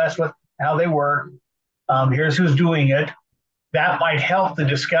more or less how they work, here's who's doing it. That might help the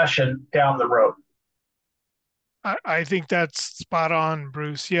discussion down the road. I think that's spot on,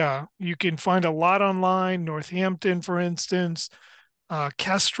 Bruce. Yeah, you can find a lot online. Northampton, for instance,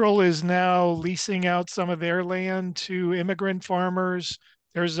 Kestrel is now leasing out some of their land to immigrant farmers.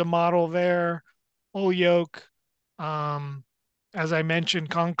 There's a model there. Holyoke, um, as I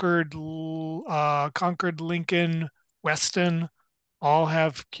mentioned, Concord, Lincoln, Weston, all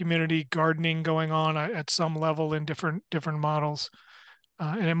have community gardening going on at some level in different models.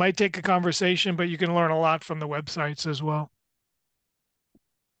 And it might take a conversation, but you can learn a lot from the websites as well.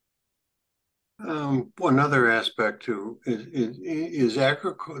 One other aspect too is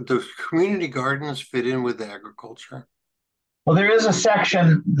agriculture. Does community gardens fit in with agriculture? Well, there is a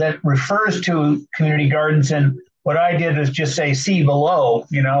section that refers to community gardens, and what I did is just say see below,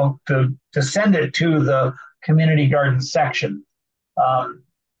 to send it to the community garden section.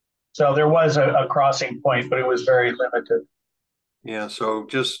 So there was a crossing point, but it was very limited. Yeah, so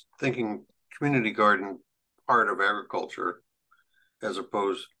just thinking community garden part of agriculture as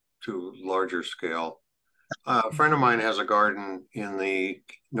opposed to larger scale. A friend of mine has a garden in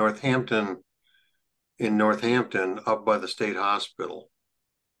Northampton, up by the state hospital,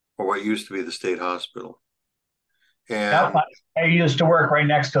 or what used to be the state hospital. And I used to work right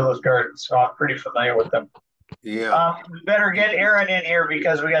next to those gardens, so I'm pretty familiar with them. Yeah. We better get Aaron in here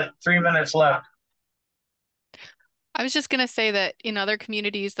because we got 3 minutes left. I was just going to say that in other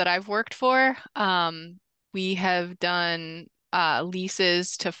communities that I've worked for, we have done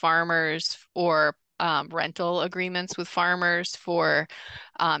leases to farmers or rental agreements with farmers for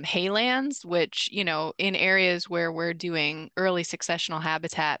haylands, which, in areas where we're doing early successional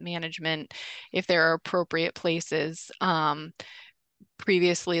habitat management, if there are appropriate places,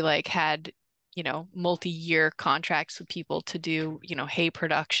 previously had multi-year contracts with people to do hay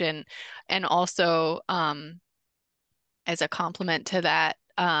production, and also as a complement to that,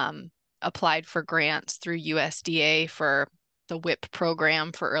 applied for grants through USDA for the WIP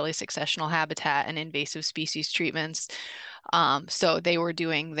program for early successional habitat and invasive species treatments. So they were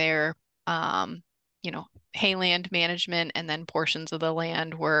doing their, hayland management, and then portions of the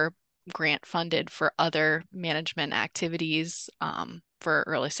land were grant funded for other management activities for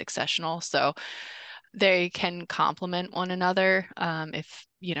early successional. So they can complement one another. If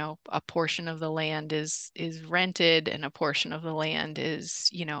a portion of the land is rented and a portion of the land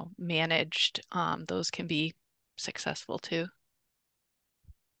is managed, those can be successful too.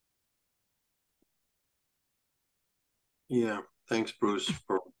 Yeah, thanks, Bruce,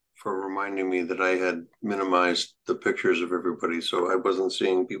 for reminding me that I had minimized the pictures of everybody, so I wasn't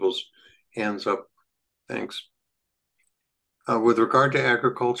seeing people's hands up. Thanks. With regard to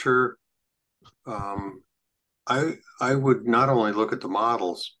agriculture, I would not only look at the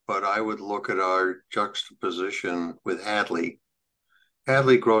models, but I would look at our juxtaposition with Hadley.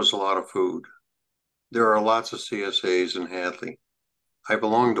 Hadley grows a lot of food. There are lots of CSAs in Hadley. I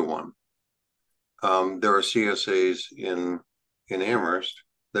belong to one. There are CSAs in Amherst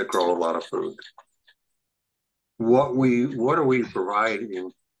that grow a lot of food. What are we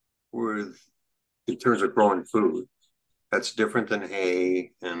providing with in terms of growing food? That's different than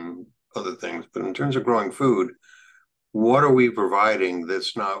hay and other things. But in terms of growing food, what are we providing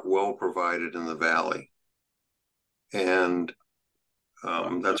that's not well provided in the valley? And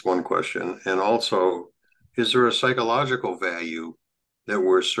that's one question. And also, is there a psychological value that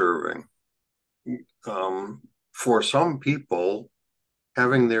we're serving? For some people,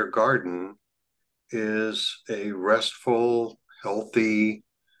 having their garden is a restful, healthy,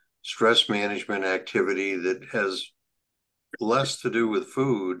 stress management activity that has less to do with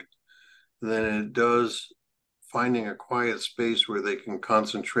food than it does finding a quiet space where they can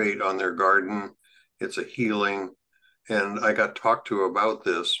concentrate on their garden. It's a healing. And I got talked to about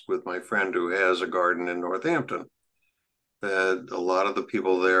this with my friend who has a garden in Northampton, that a lot of the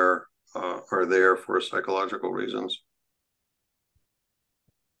people there are there for psychological reasons.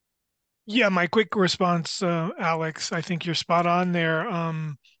 Yeah, my quick response, Alex, I think you're spot on there.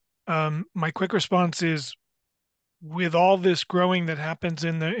 My quick response is, with all this growing that happens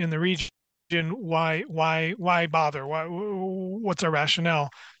in the region, why bother? What's our rationale?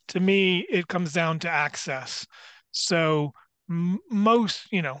 To me, it comes down to access. So most,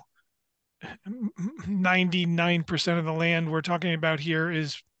 99% of the land we're talking about here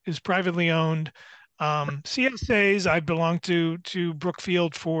is privately owned. CSAs, I belonged to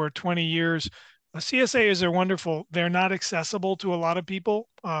Brookfield for 20 years. CSAs are wonderful. They're not accessible to a lot of people.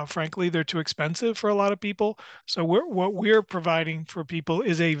 Frankly, they're too expensive for a lot of people. So what we're providing for people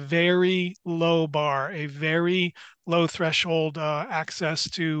is a very low bar, a very low threshold access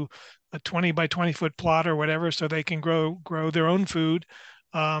to a 20 by 20 foot plot or whatever, so they can grow their own food.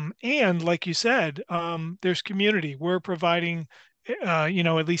 And like you said, there's community. We're providing, at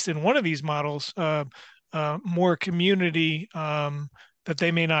least in one of these models, more community that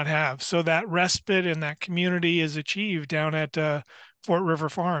they may not have. So that respite and that community is achieved down at Fort River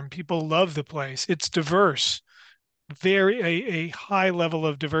Farm. People love the place. It's diverse, a high level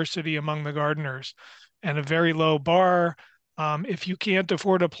of diversity among the gardeners, and a very low bar. If you can't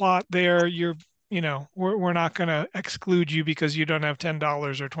afford a plot there, we're not going to exclude you because you don't have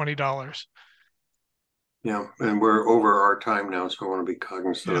 $10 or $20. Yeah, and we're over our time now, so I want to be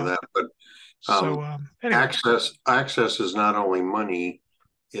cognizant of that. But so anyway. access is not only money,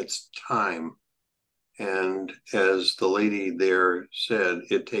 it's time. And as the lady there said,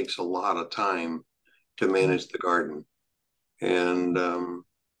 it takes a lot of time to manage the garden. And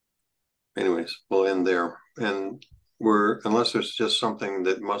anyways, we'll end there. And unless there's just something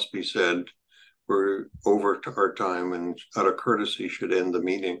that must be said, we're over to our time, and out of courtesy should end the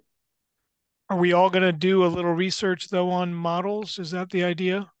meeting. Are we all going to do a little research though on models? Is that the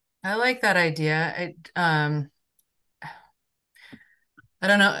idea? I like that idea. I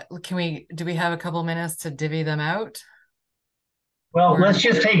don't know. Do we have a couple minutes to divvy them out? Well, let's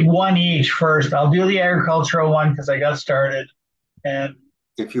just take one each first. I'll do the agricultural one because I got started. And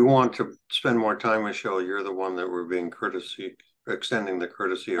if you want to spend more time, Michelle, you're the one that we're extending the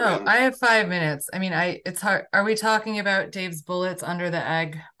courtesy of. Oh, I have 5 minutes. I mean, it's hard. Are we talking about Dave's bullets under the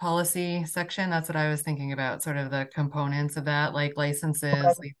ag policy section? That's what I was thinking about, sort of the components of that, like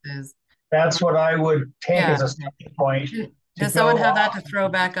licenses, leases. That's what I would take as a starting point. Does someone have that to throw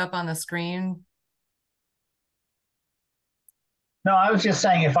back up on the screen? No, I was just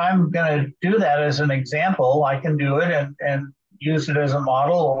saying if I'm going to do that as an example, I can do it and use it as a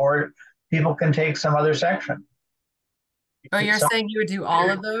model, or people can take some other section. Oh, you're saying you would do all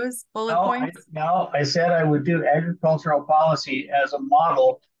of those bullet points? No, I said I would do agricultural policy as a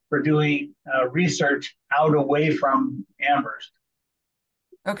model for doing research out away from Amherst.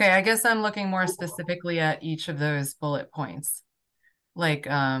 Okay, I guess I'm looking more specifically at each of those bullet points. Like,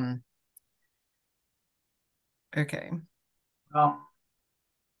 okay. Well,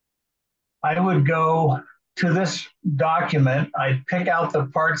 I would go to this document. I'd pick out the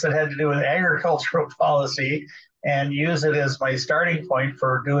parts that had to do with agricultural policy and use it as my starting point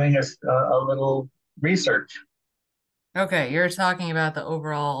for doing a little research. Okay, you're talking about the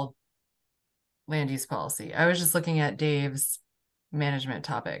overall land use policy. I was just looking at Dave's management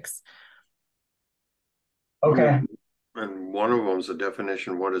topics. Okay. And one of them is a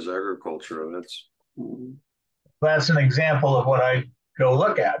definition. What is agriculture? That's an example of what I go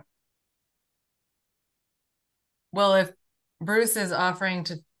look at. Well, if Bruce is offering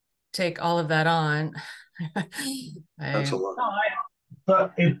to take all of that on, that's a lot. No,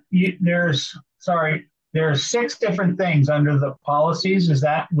 but there's 6 different things under the policies. Is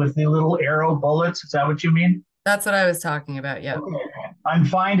that with the little arrow bullets? Is that what you mean? That's what I was talking about. Yeah. Okay. I'm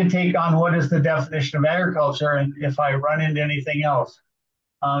fine to take on what is the definition of agriculture, and if I run into anything else,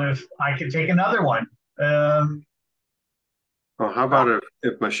 if I could take another one. Well, how about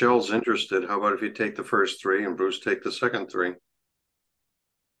if Michelle's interested, how about if you take the first 3 and Bruce take the second 3?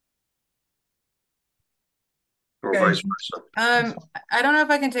 Or vice versa. I don't know if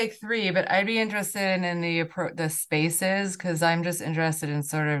I can take 3, but I'd be interested in the spaces, because I'm just interested in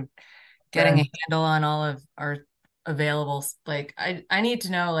sort of getting a handle on all of our available. Like, I need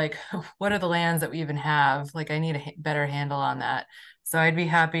to know, like, what are the lands that we even have? Like, I need a better handle on that. So I'd be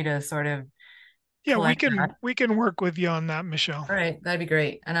happy to sort of. Yeah, we can work with you on that, Michelle. All right, that'd be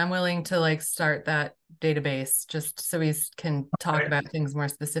great. And I'm willing to like start that database just so we can talk about things more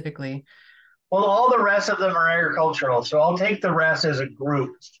specifically. Well, all the rest of them are agricultural, so I'll take the rest as a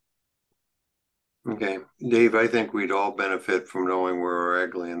group. Okay, Dave, I think we'd all benefit from knowing where our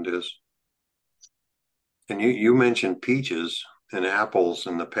ag land is. And you mentioned peaches and apples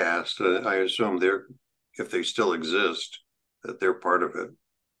in the past. I assume if they still exist, that they're part of it.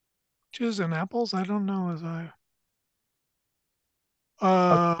 Peaches and apples? I don't know.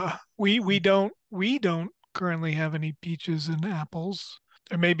 We don't currently have any peaches and apples.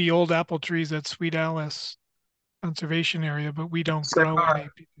 There may be old apple trees at Sweet Alice Conservation Area, but we don't grow any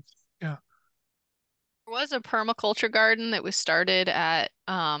peaches. Yeah. There was a permaculture garden that was started at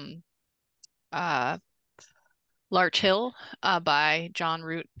uh Larch Hill by John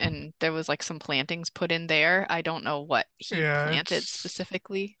Root, and there was like some plantings put in there. I don't know what he Yeah, planted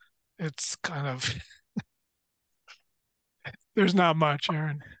specifically. it's kind of there's not much,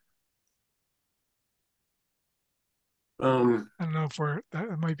 Aaron. I don't know if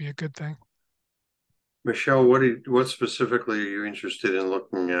that might be a good thing. Michelle, what specifically are you interested in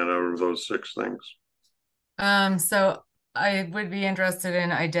looking at out of those 6 things? So I would be interested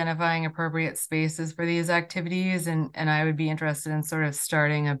in identifying appropriate spaces for these activities, and I would be interested in sort of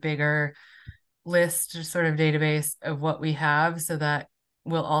starting a bigger list or sort of database of what we have, so that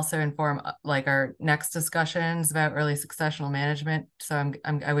will also inform like our next discussions about early successional management. So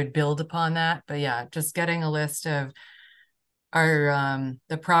I would build upon that. But yeah, just getting a list of our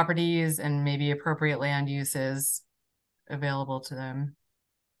the properties and maybe appropriate land uses available to them.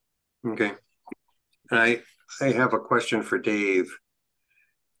 Okay. And I have a question for Dave.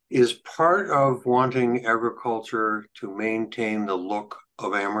 Is part of wanting agriculture to maintain the look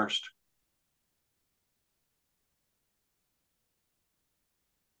of Amherst?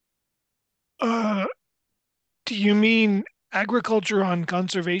 Uh, do you mean agriculture on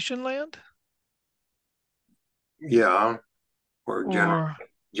conservation land? Yeah, or Or,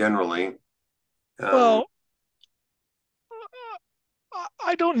 generally. Um, well,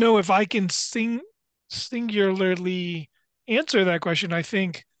 I don't know if I can singularly answer that question. I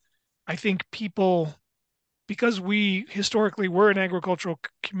think people, because we historically were an agricultural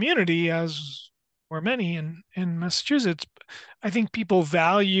community, as were many in Massachusetts, I think people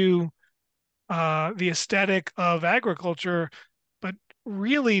value the aesthetic of agriculture, but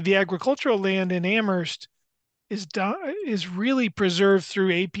really the agricultural land in Amherst is really preserved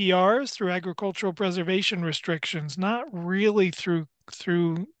through APRs, through agricultural preservation restrictions, not really through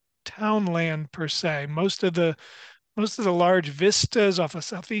town land per se. Most of the large vistas off of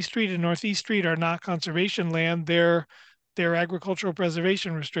Southeast Street and Northeast Street are not conservation land. They're agricultural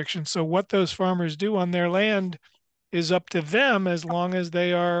preservation restrictions. So what those farmers do on their land is up to them, as long as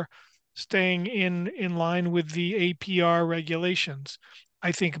they are staying in line with the APR regulations.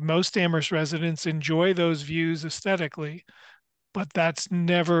 I think most Amherst residents enjoy those views aesthetically, but that's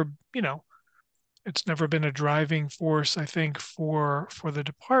never, it's never been a driving force, I think, for the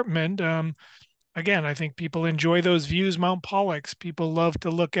department. Again, I think people enjoy those views. Mount Pollux, people love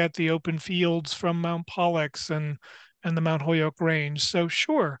to look at the open fields from Mount Pollux and the Mount Holyoke Range. So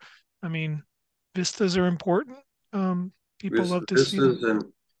sure, I mean, vistas are important. People love to see them. vistas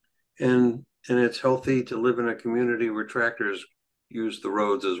and it's healthy to live in a community where tractors use the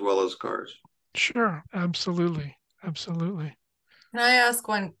roads as well as cars. Sure, absolutely, absolutely. Can I ask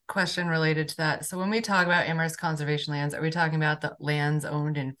one question related to that? So when we talk about Amherst conservation lands, are we talking about the lands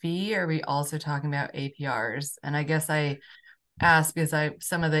owned in fee, or are we also talking about APRs? And I guess I ask because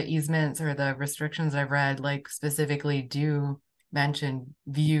some of the easements or the restrictions I've read like specifically do mention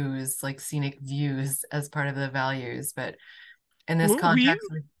views, like scenic views as part of the values. But in this We context,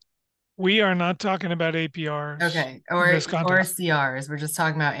 we are not talking about APRs okay, in this or context. CRs, we're just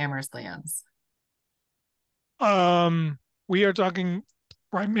talking about Amherst lands. We are talking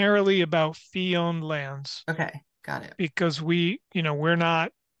primarily about fee-owned lands Okay, got it. because we're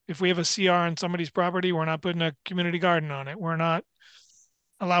not, if we have a CR on somebody's property, we're not putting a community garden on it. We're not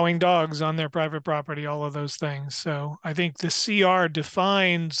allowing dogs on their private property, all of those things. So I think the CR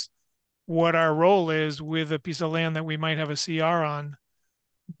defines what our role is with a piece of land that we might have a CR on,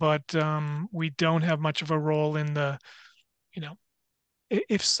 but we don't have much of a role in you know,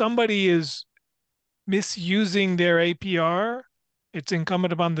 if somebody is misusing their APR, it's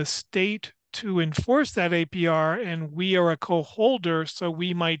incumbent upon the state to enforce that APR, and we are a co-holder, so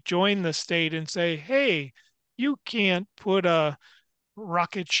we might join the state and say, hey, you can't put a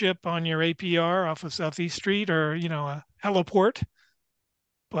rocket ship on your APR off of Southeast Street, or a heliport.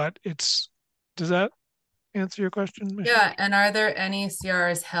 But does that answer your question, Michelle? Yeah, and are there any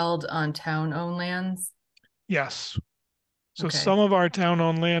CRs held on town-owned lands? Yes. So Okay. some of our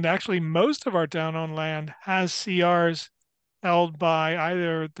town-owned land, actually most of our town-owned land, has CRs held by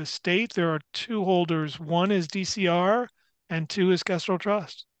either the state. There are two holders. One is DCR and two is Kestrel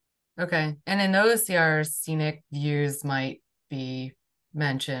Trust. Okay. And in those CRs, scenic views might be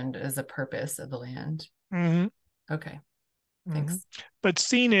mentioned as a purpose of the land. Mm-hmm. Okay. Mm-hmm. Thanks. But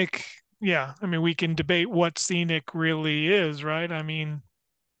scenic, yeah, I mean, we can debate what scenic really is, right? I mean,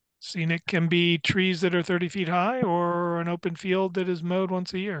 scenic can be trees that are 30 feet high or an open field that is mowed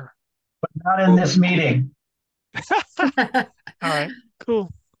once a year. Not in Well, this meeting. All right,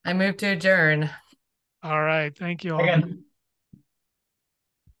 cool. I move to adjourn. All right, thank you all. Again,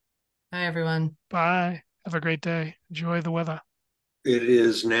 Hi, everyone. Bye. Have a great day. Enjoy the weather. it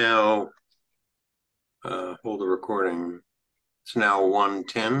is now hold the recording. It's now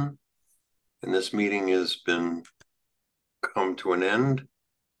 1:10, and this meeting has been come to an end.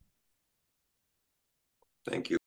 Thank you.